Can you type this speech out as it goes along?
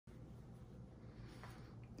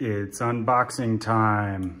It's unboxing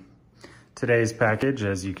time. Today's package,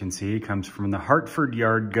 as you can see, comes from the Hartford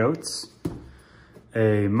Yard Goats,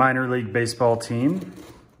 a minor league baseball team.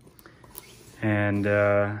 And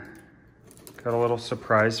got a little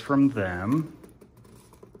surprise from them.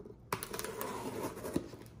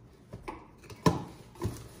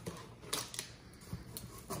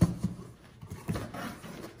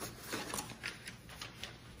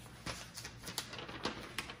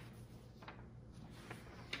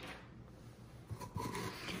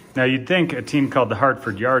 Now you'd think a team called the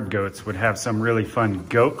Hartford Yard Goats would have some really fun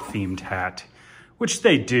goat-themed hat, which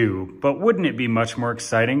they do, but wouldn't it be much more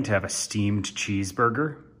exciting to have a steamed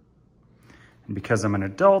cheeseburger? And because I'm an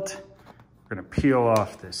adult, we're gonna peel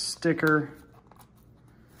off this sticker.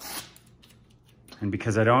 And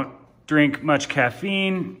because I don't drink much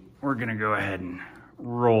caffeine, we're gonna go ahead and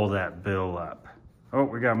roll that bill up. Oh,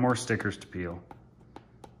 we got more stickers to peel.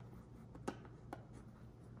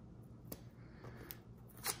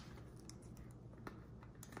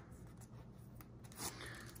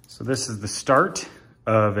 So this is the start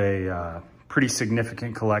of a pretty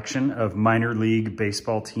significant collection of minor league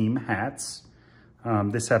baseball team hats.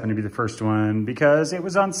 This happened to be the first one because it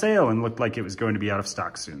was on sale and looked like it was going to be out of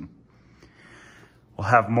stock soon. We'll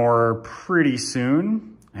have more pretty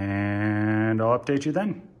soon, and I'll update you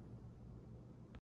then.